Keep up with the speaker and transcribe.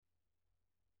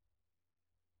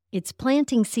It's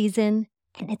planting season,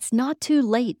 and it's not too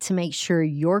late to make sure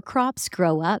your crops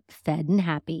grow up fed and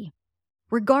happy.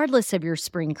 Regardless of your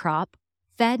spring crop,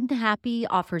 Fed and Happy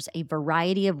offers a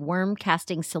variety of worm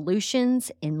casting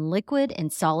solutions in liquid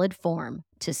and solid form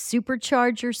to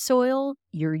supercharge your soil,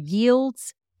 your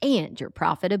yields, and your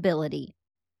profitability.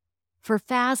 For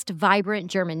fast,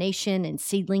 vibrant germination and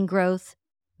seedling growth,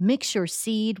 mix your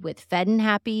seed with Fed and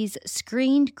Happy's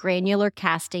screened granular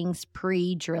castings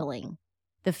pre-drilling.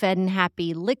 The Fed and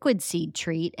Happy liquid seed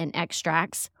treat and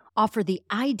extracts offer the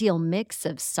ideal mix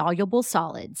of soluble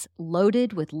solids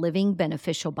loaded with living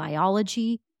beneficial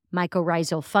biology,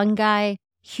 mycorrhizal fungi,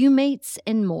 humates,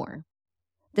 and more.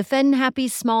 The Fed and Happy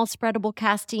small spreadable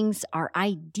castings are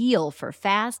ideal for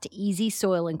fast, easy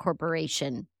soil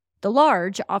incorporation. The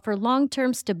large offer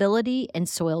long-term stability and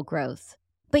soil growth.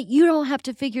 But you don't have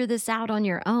to figure this out on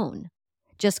your own.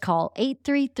 Just call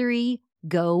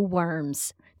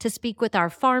 833-GO-WORMS to speak with our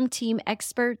farm team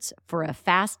experts for a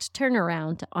fast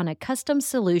turnaround on a custom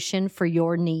solution for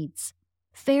your needs.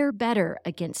 Fare better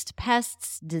against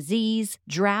pests, disease,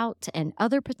 drought, and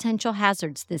other potential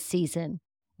hazards this season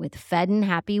with Fed and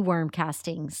Happy worm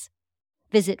castings.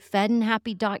 Visit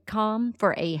fedandhappy.com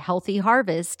for a healthy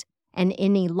harvest and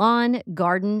any lawn,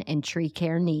 garden, and tree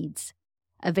care needs.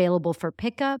 Available for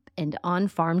pickup and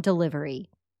on-farm delivery.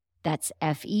 That's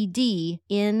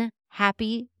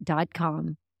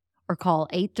FEDNhappy.com. Or call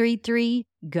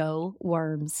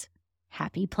 833-GO-WORMS.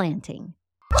 Happy planting.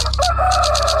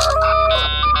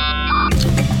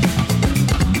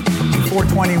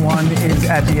 421 is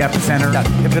at the epicenter. That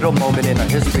pivotal moment in the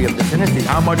history of this industry.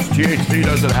 How much THC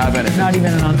does it have in it? It's not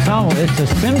even an ensemble, it's a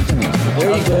symphony.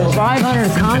 There you go.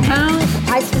 500 compounds?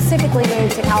 I specifically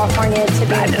moved to California to be in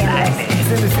cannabis.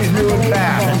 This industry's moving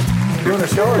fast. Doing a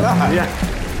show or not? Yeah.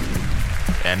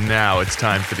 And now it's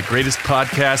time for the greatest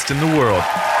podcast in the world,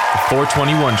 The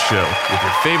 421 Show, with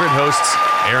your favorite hosts,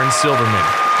 Aaron Silverman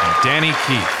and Danny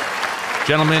Keith.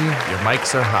 Gentlemen, your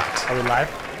mics are hot. Are we live?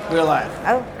 We're live.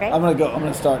 Oh, great. I'm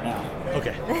gonna start now.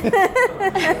 Okay.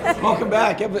 Welcome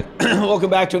back. Welcome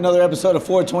back to another episode of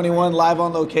 421, live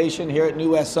on location here at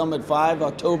New West Summit 5,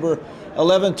 October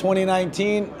 11,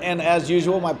 2019. And as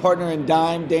usual, my partner in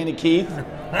dime, Danny Keith.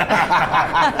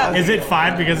 Is it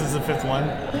 5 because it's the fifth one?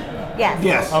 Yes.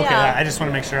 Yes. Okay, Yeah. I just want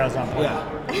to make sure I was on point. Yeah.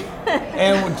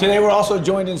 And today we're also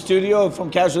joined in studio from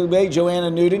Casually Baked,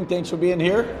 Joanna Newton. Thanks for being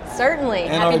here. Certainly.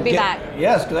 And Happy our to be back.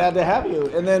 Yes, glad to have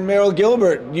you. And then Meryl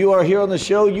Gilbert, you are here on the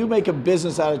show. You make a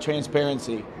business out of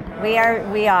transparency. We are.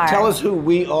 Tell us who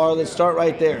we are. Let's start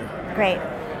right there. Great.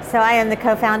 So I am the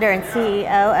co-founder and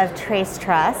CEO of Trace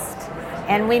Trust,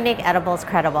 and we make edibles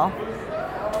credible.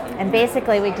 And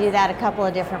basically we do that a couple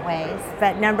of different ways.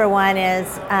 But number one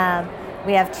is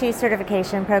we have 2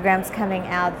 certification programs coming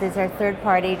out. These are third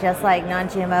party, just like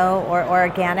non-GMO or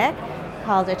organic,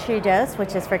 called a True Dose,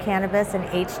 which is for cannabis, and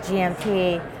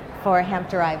HGMP for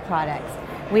hemp-derived products.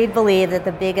 We believe that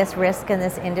the biggest risk in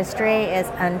this industry is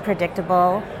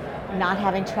unpredictable, not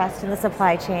having trust in the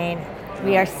supply chain.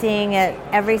 We are seeing it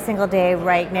every single day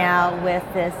right now with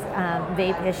this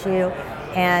vape issue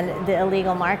and the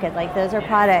illegal market. Like, those are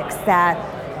products that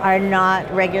are not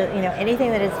regular, anything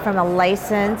that is from a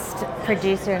licensed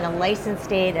producer in a licensed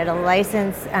state at a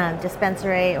licensed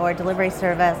dispensary or delivery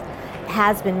service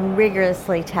has been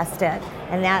rigorously tested,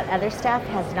 and that other stuff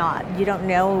has not. You don't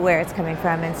know where it's coming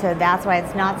from, and so that's why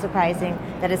it's not surprising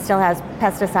that it still has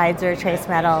pesticides or trace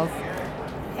metals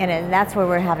in it, and that's where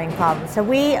we're having problems. So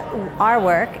our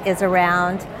work is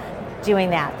around doing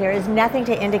that. There is nothing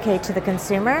to indicate to the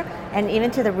consumer and even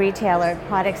to the retailer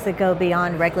products that go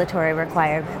beyond regulatory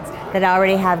requirements, that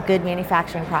already have good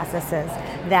manufacturing processes,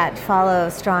 that follow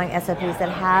strong SOPs, that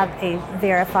have a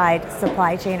verified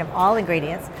supply chain of all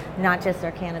ingredients, not just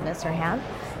their cannabis or hemp,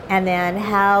 and then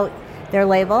how their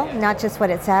label, not just what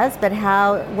it says, but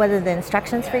what are the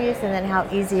instructions for use, and then how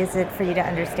easy is it for you to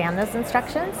understand those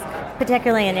instructions,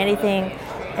 particularly in anything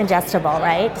ingestible,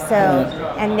 right? So,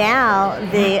 and now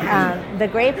the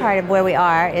great part of where we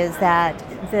are is that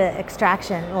the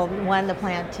extraction,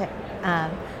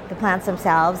 the plants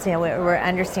themselves, we're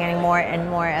understanding more and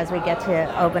more as we get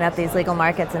to open up these legal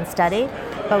markets and study,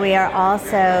 but we are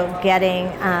also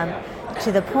getting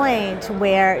to the point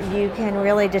where you can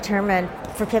really determine,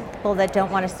 for people that don't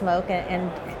want to smoke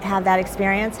and have that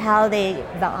experience, how the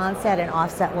onset and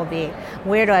offset will be.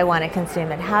 Where do I want to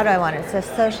consume it? How do I want it? So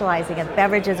socializing it.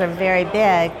 Beverages are very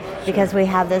big because we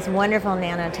have this wonderful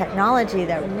nanotechnology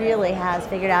that really has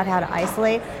figured out how to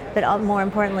isolate, but more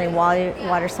importantly,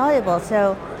 water soluble.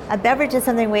 So a beverage is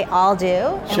something we all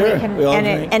do. Sure, we all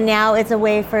drink. And now it's a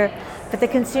way for But the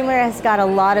consumer has got a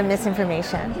lot of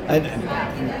misinformation.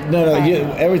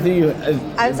 Everything you.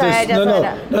 I'm sorry, I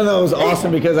just No, it was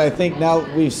awesome because I think now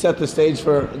we've set the stage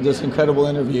for this incredible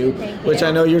interview, which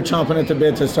I know you're chomping at the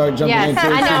bit to start jumping into.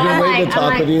 I know. She's been waiting to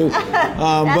talk with you.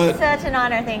 That's such an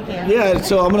honor. Thank you. Yeah,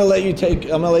 so I'm gonna let you take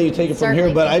it from Certainly.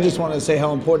 here, but I just want to say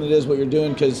how important it is what you're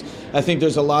doing because I think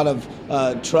there's a lot of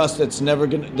trust that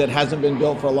hasn't been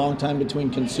built for a long time between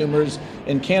consumers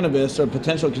and cannabis or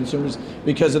potential consumers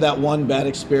because of that one bad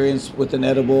experience with an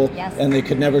edible, and they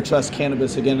could never trust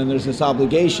cannabis again. And there's this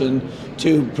obligation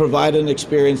to provide an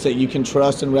experience that you can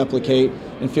trust and replicate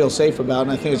and feel safe about.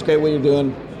 And I think it's great what you're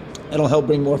doing. It'll help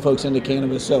bring more folks into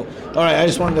cannabis. So, all right, I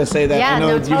just wanted to say that. Yeah, I know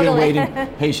no, you've been totally. waiting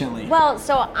patiently. Well,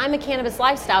 so I'm a cannabis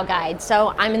lifestyle guide,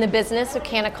 so I'm in the business of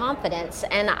Canna Confidence,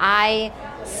 and I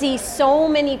see so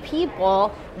many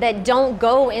people that don't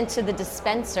go into the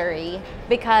dispensary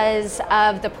because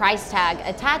of the price tag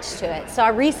attached to it. So I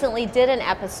recently did an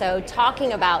episode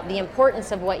talking about the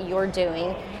importance of what you're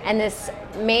doing and this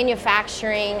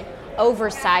manufacturing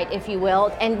oversight, if you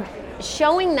will, and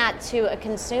showing that to a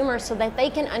consumer so that they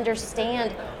can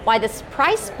understand why this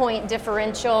price point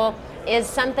differential is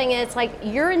something. It's like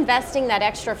you're investing that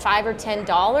extra $5 or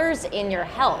 $10 in your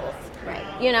health, Right.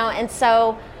 and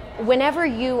so whenever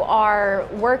you are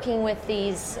working with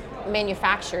these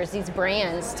manufacturers, these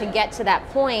brands, to get to that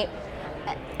point,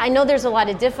 I know there's a lot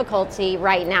of difficulty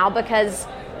right now because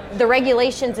the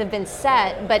regulations have been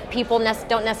set, but people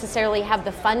don't necessarily have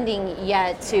the funding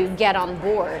yet to get on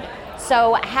board.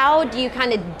 So how do you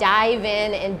kind of dive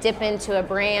in and dip into a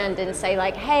brand and say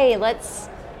like, hey, let's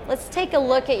take a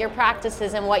look at your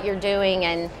practices and what you're doing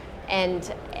and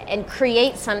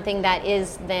create something that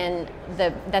is then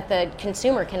that the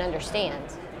consumer can understand?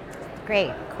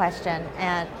 Great question.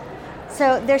 And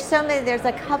so there's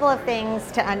a couple of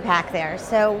things to unpack there.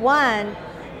 So one,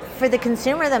 for the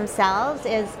consumer themselves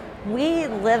is we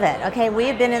live it, okay?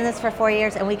 We've been in this for 4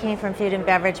 years and we came from food and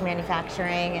beverage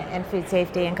manufacturing and food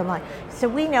safety and compliance. So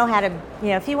we know how to,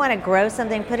 if you want to grow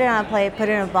something, put it on a plate, put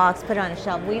it in a box, put it on a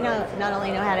shelf. We not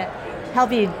only know how to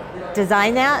help you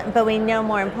design that, but we know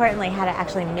more importantly how to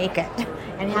actually make it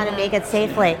and how to make it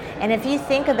safely. And if you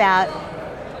think about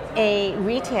a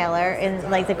retailer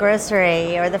in like the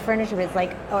grocery or the furniture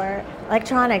business, or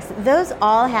electronics, those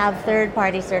all have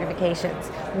third-party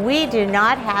certifications. We do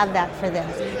not have that for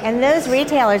this. And those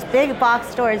retailers, big box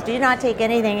stores, do not take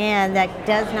anything in that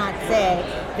does not say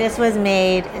this was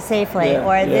made safely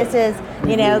this is,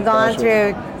 gone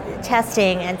through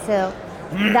testing. And so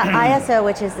the ISO,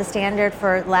 which is the standard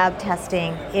for lab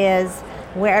testing, is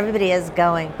where everybody is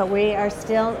going, but we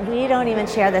don't even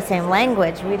share the same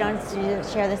language. We don't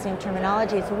share the same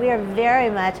terminology. So we are very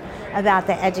much about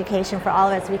the education for all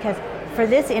of us, because for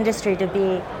this industry to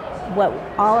be what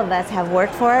all of us have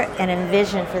worked for and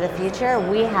envisioned for the future,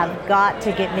 we have got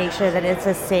to make sure that it's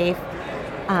a safe,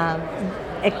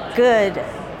 a good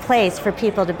place for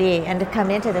people to be and to come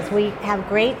into this. We have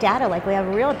great data, we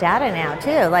have real data now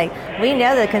too. We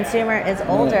know the consumer is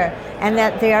older and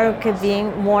that there could be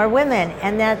more women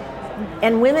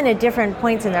and women at different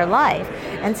points in their life.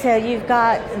 And so you've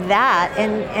got that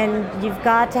and you've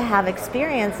got to have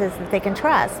experiences that they can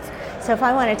trust. So if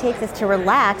I want to take this to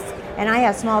relax and I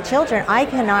have small children, I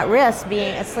cannot risk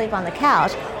being asleep on the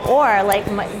couch or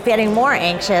getting more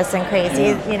anxious and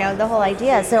crazy, the whole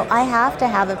idea. So I have to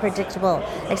have a predictable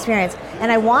experience,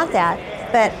 and I want that.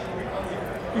 But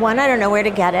one, I don't know where to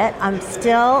get it. I'm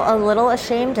still a little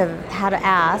ashamed of how to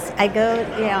ask. I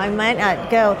might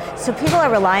not go. So people are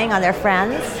relying on their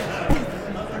friends.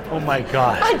 Oh my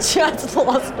God. I just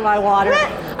lost my water.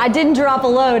 I didn't drop a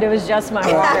load, it was just my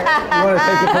water. You want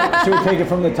to should we take it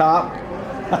from the top?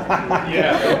 I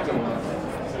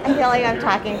feel like I'm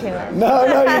talking too much. No,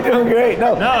 you're doing great.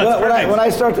 No, when I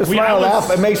start to smile, laugh,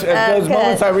 those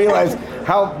moments I realize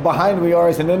how behind we are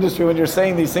as an industry when you're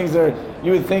saying these things that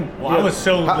you would think. Well, I was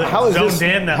so how is zoned this,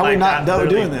 in that how are we not doing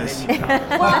really this?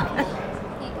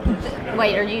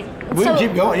 Wait, are you? We can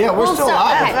keep going. Yeah, we're still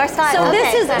live. Okay. We're still live. So Okay.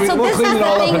 this is the thing,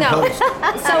 though.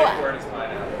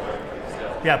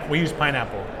 Yeah, we use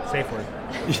pineapple. Safe word.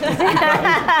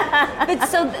 But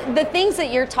so the things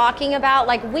that you're talking about,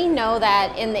 we know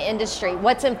that in the industry.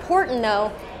 What's important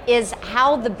though is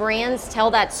how the brands tell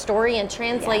that story and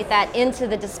translate that into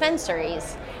the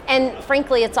dispensaries. And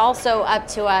frankly, it's also up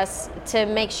to us to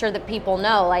make sure that people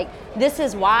know, this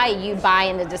is why you buy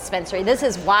in the dispensary. This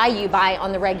is why you buy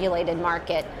on the regulated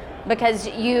market, because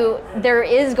there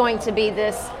is going to be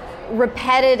this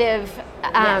repetitive,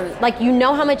 you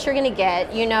know how much you're going to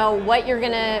get, you know what you're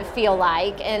going to feel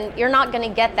like, and you're not going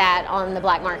to get that on the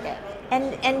black market.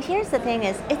 And here's the thing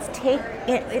is,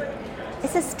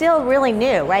 this is still really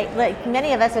new, right? Like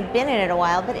many of us have been in it a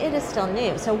while, but it is still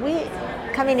new. So we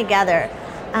coming together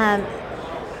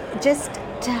just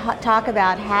to talk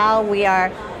about how we are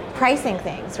pricing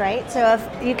things, right? So if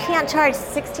you can't charge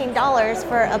 $16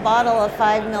 for a bottle of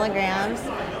 5 milligrams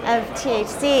of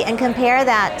THC and compare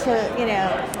that to,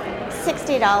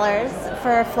 $60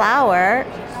 for flour,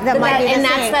 that might be the and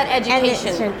same. that's that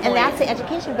education And that's the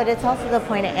education, but it's also the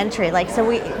point of entry. Like, so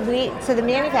so the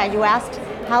manufacturer, you asked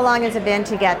how long has it been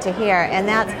to get to here, and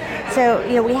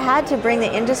we had to bring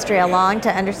the industry along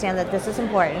to understand that this is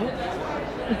important.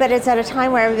 But it's at a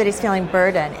time where everybody's feeling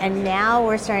burdened, and now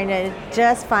we're starting to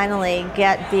just finally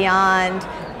get beyond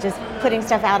just putting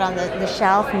stuff out on the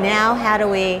shelf. Now, how do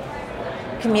we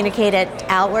communicate it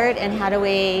outward, and how do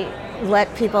we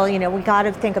let people, we got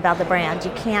to think about the brand.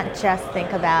 You can't just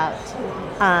think about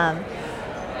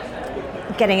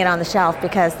getting it on the shelf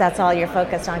because that's all you're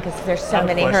focused on because there's so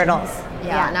many hurdles.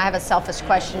 Yeah, and I have a selfish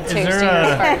question too. Is So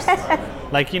there you first.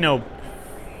 Like,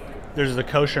 there's the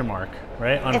kosher mark,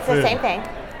 right, on It's food. the same thing.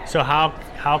 So how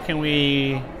can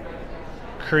we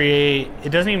create, it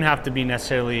doesn't even have to be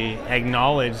necessarily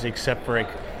acknowledged except for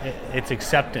its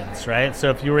acceptance, right?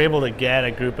 So if you were able to get a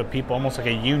group of people, almost like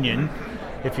a union,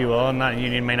 if you will, not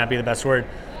union may not be the best word,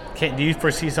 do you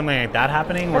foresee something like that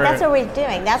happening? Well, that's what we're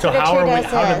doing. That's what a true dose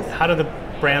is. How do the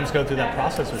brands go through that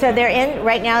process? So they're in,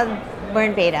 right now, we're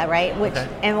in beta, right?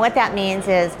 And what that means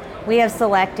is we have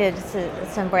selected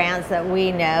some brands that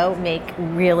we know make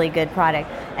really good product.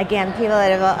 Again, people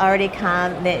that have already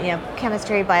come,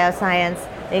 chemistry, bioscience,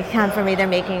 they come from either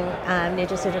making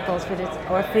nutraceuticals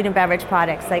or food and beverage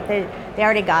products. Like they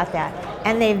already got that.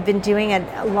 And they've been doing it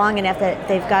long enough that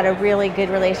they've got a really good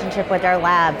relationship with our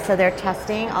lab. So their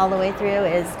testing all the way through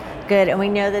is good. And we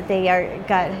know that they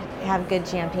have good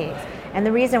GMPs. And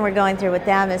the reason we're going through with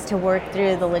them is to work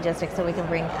through the logistics so we can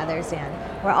bring others in.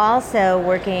 We're also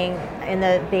working in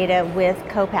the beta with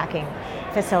co-packing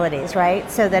facilities,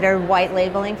 right? So that are white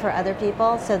labeling for other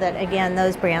people so that, again,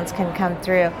 those brands can come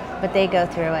through, but they go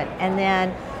through it. And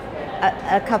then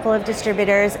a couple of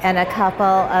distributors and a couple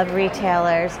of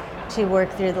retailers to work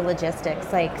through the logistics.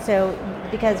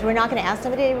 Because we're not going to ask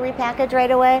somebody to repackage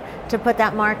right away to put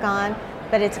that mark on,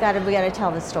 but we got to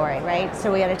tell the story, right? So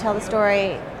we got to tell the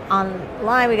story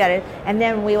online, and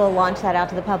then we will launch that out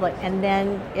to the public, and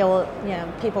then it will,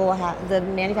 people will have, the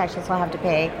manufacturers will have to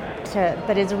pay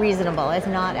but it's reasonable. It's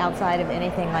not outside of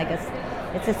anything like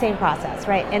it's the same process,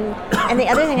 right? And the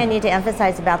other thing I need to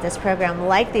emphasize about this program,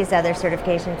 like these other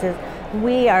certifications, is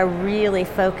we are really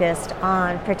focused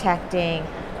on protecting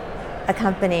a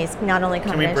company's not only confidentiality.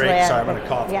 Can we break? Sorry, I'm going to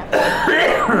cough. Yeah.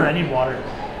 I need water.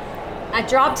 I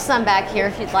dropped some back here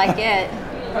if you'd like it.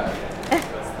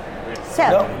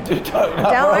 So,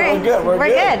 don't worry.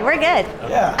 We're good.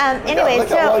 Yeah. Anyway, look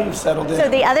how well you've settled in. So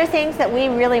the other things that we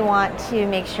really want to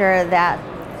make sure that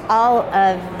all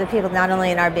of the people, not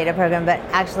only in our beta program, but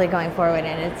actually going forward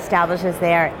and it establishes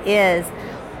there, is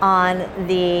on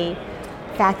the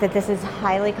fact that this is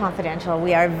highly confidential.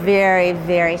 We are very,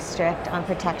 very strict on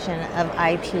protection of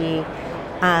IP.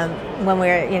 When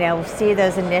we're, see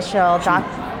those initial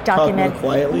documents. Talk more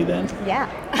quietly then? Yeah.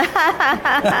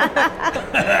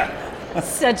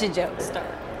 Such a jokester.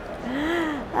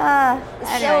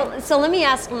 Anyway. So let me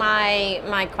ask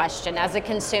my question as a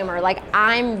consumer. Like,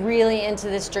 I'm really into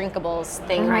this drinkables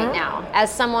thing right now. As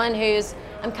someone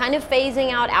I'm kind of phasing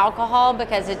out alcohol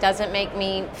because it doesn't make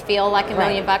me feel like $1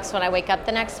 million when I wake up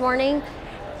the next morning.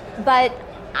 But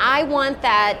I want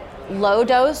that low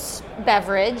dose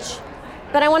beverage,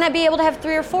 but I want to be able to have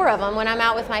 3 or 4 of them when I'm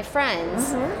out with my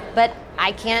friends. But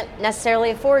I can't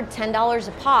necessarily afford $10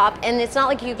 a pop, and it's not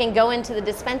like you can go into the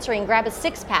dispensary and grab a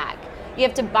 6-pack. You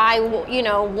have to buy,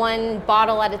 1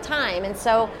 bottle at a time. And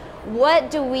so what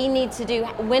do we need to do?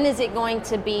 When is it going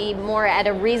to be more at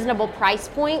a reasonable price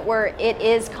point where it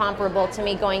is comparable to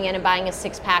me going in and buying a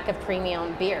 6-pack of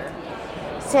premium beer?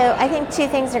 So I think 2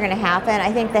 things are going to happen.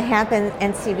 I think the hemp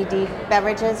and CBD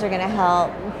beverages are going to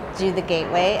help do the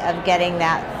gateway of getting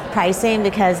that pricing,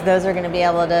 because those are going to be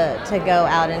able to go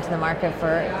out into the market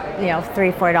for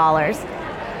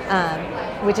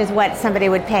 $3-4, which is what somebody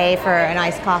would pay for an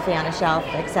iced coffee on a shelf,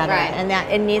 et cetera. Right. And that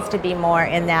it needs to be more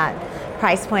in that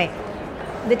price point.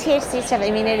 The THC stuff,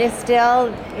 it is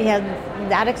still,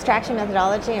 that extraction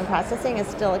methodology and processing is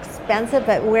still expensive,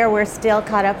 but where we're still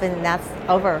caught up, and that's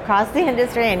over across the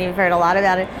industry, and you've heard a lot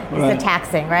about it, is the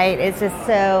taxing, right? It's just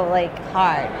so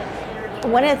hard.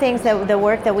 One of the things that the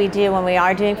work that we do when we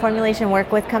are doing formulation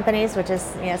work with companies, which is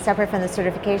separate from the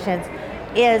certifications,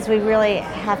 is we really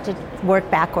have to work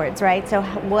backwards, right? So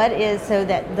so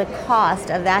that the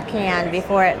cost of that can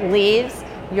before it leaves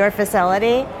your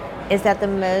facility is at the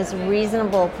most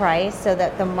reasonable price so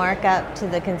that the markup to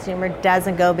the consumer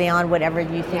doesn't go beyond whatever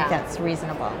you think that's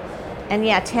reasonable. And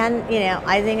yeah, 10,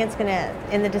 I think it's gonna,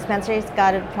 in the dispensary, it's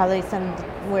gotta probably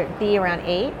be around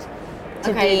 8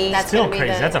 to be. That's still crazy.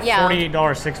 That's a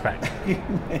 $48 six-pack.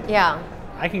 Yeah.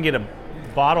 I can get a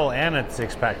bottle and a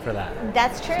six-pack for that.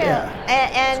 That's true. Yeah.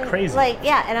 And it's crazy.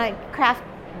 And a craft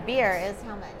beer is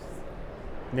how much?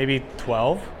 Maybe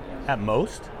 12 at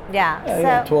most. Yeah. Yeah, you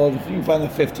got 12. You can find the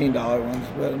 $15 ones,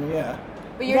 but I mean, yeah.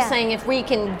 But you're saying if we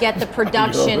can get the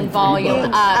production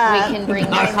volume up, we can bring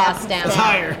those costs down.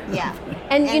 Higher. Yeah.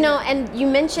 And and you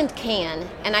mentioned can,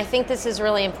 and I think this is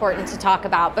really important to talk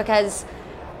about, because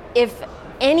if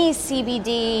any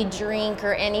CBD drink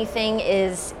or anything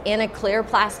is in a clear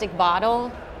plastic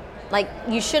bottle, like,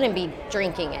 you shouldn't be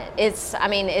drinking it. It's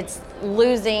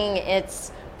losing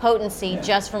its potency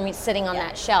just from sitting on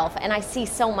that shelf, and I see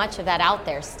so much of that out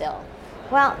there still.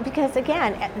 Well, because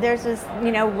again, there's this,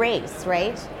 race,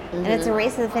 right? And it's a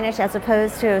race to the finish as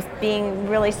opposed to being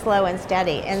really slow and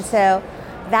steady. And so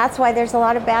that's why there's a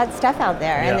lot of bad stuff out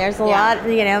there. And there's a lot,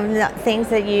 things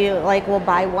that you will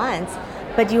buy once,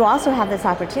 but you also have this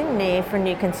opportunity for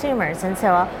new consumers. And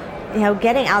so,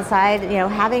 getting outside,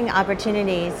 having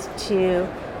opportunities to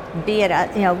be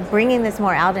at, bringing this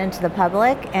more out into the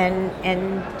public and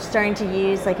starting to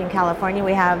use, like in California,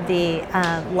 we have the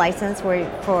license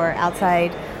for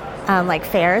outside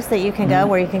fairs that you can go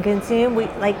where you can consume.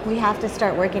 We have to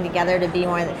start working together to be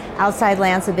more. Outside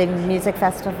Lands, a big music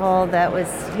festival that was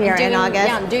here in August.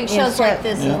 Yeah, doing shows like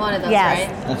this is one of those, right?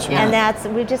 That's right.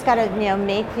 And we've just got to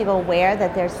make people aware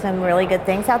that there's some really good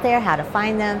things out there, how to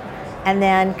find them, and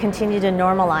then continue to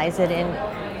normalize it in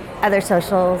other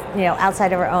socials,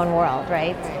 outside of our own world,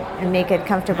 right? And make it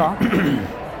comfortable.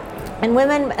 And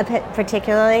women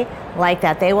particularly like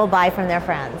that. They will buy from their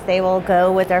friends. They will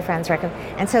go with their friends.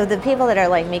 And so the people that are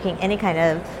making any kind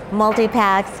of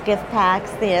multi-packs, gift packs,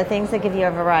 things that give you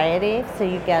a variety, so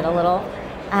you get a little.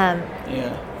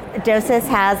 Dosis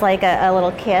has a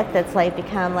little kit that's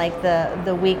become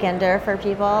the weekender for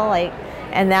people,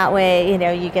 and that way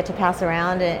you get to pass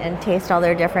around and taste all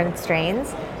their different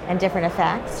strains and different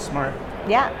effects. Smart.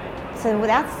 Yeah. So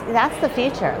that's the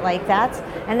future.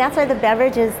 That's why the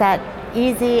beverage is that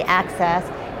easy access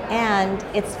and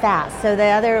it's fast. So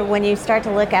when you start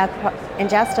to look at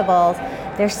ingestibles,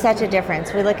 there's such a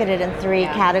difference. We look at it in 3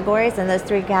 categories, and those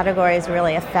 3 categories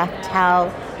really affect how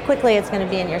quickly it's going to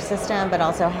be in your system, but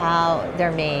also how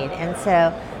they're made. And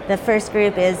so the first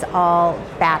group is all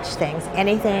batch things.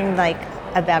 Anything like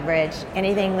a beverage,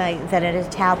 anything that in a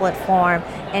tablet form,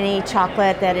 any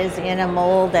chocolate that is in a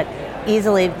mold that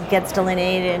easily gets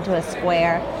delineated into a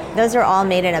square. Those are all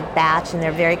made in a batch and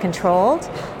they're very controlled.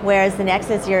 Whereas the next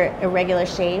is your irregular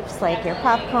shapes, like your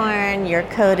popcorn, your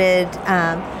coated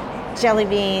jelly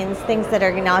beans, things that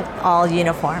are not all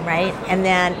uniform, right? And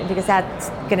then, because that's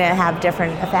going to have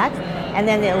different effects. And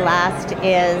then the last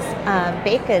is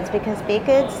baked goods, because baked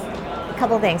goods, a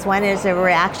couple of things. One is a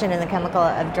reaction in the chemical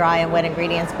of dry and wet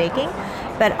ingredients baking,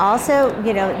 but also,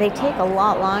 they take a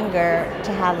lot longer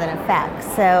to have an effect.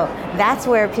 So that's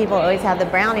where people always have the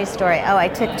brownie story. Oh, I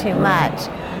took too much.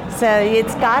 So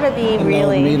it's got to be and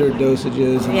really metered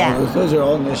dosages. And those are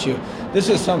all an issue. This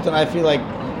is something I feel like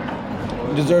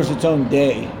deserves its own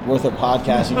day worth of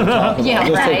podcasting to talk about. Yeah,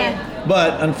 right.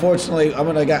 But unfortunately,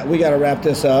 we got to wrap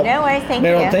this up. No worries, thank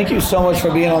Meryl, you. thank you so much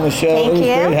for being on the show. Thank it was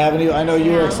you. great having you. I know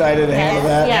you were excited to handle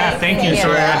that. Yeah, thank you.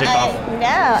 Sorry I had to cough.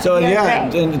 No. So you're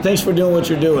and thanks for doing what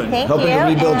you're doing, Thank helping you, to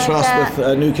rebuild and, trust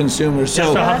with new consumers.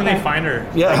 So how can they find her?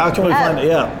 Yeah, how can we find it?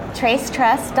 Yeah.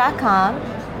 Tracetrust.com.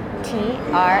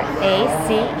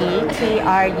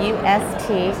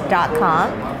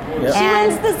 TRACETRUST.com. Yep. She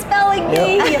wins the spelling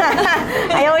bee.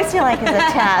 I always feel like it's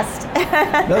a test.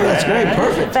 No, that's great.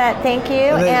 Perfect. But thank you.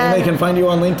 And they can find you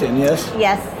on LinkedIn, yes?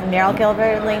 Yes, Meryl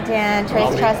Gilbert, LinkedIn,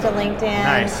 Trace Trust at LinkedIn.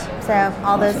 Nice. So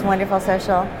all those wonderful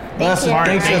social. Thank Awesome. you.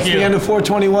 Thanks. Thank That's you. the end of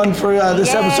 421 for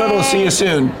this episode. We'll see you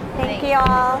soon. Thank you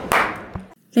all.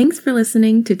 Thanks for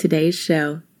listening to today's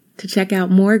show. To check out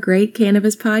more great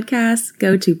cannabis podcasts,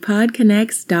 go to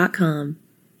podconnects.com.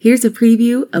 Here's a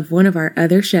preview of one of our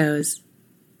other shows.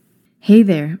 Hey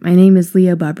there, my name is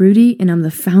Leo Babrudi, and I'm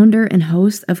the founder and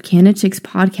host of CannaChicks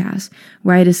podcast,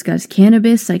 where I discuss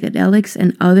cannabis, psychedelics,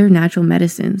 and other natural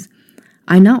medicines.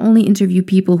 I not only interview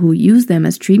people who use them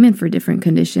as treatment for different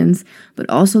conditions, but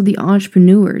also the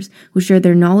entrepreneurs who share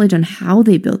their knowledge on how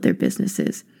they built their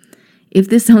businesses. If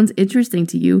this sounds interesting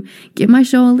to you, give my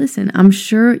show a listen. I'm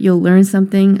sure you'll learn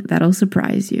something that'll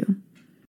surprise you.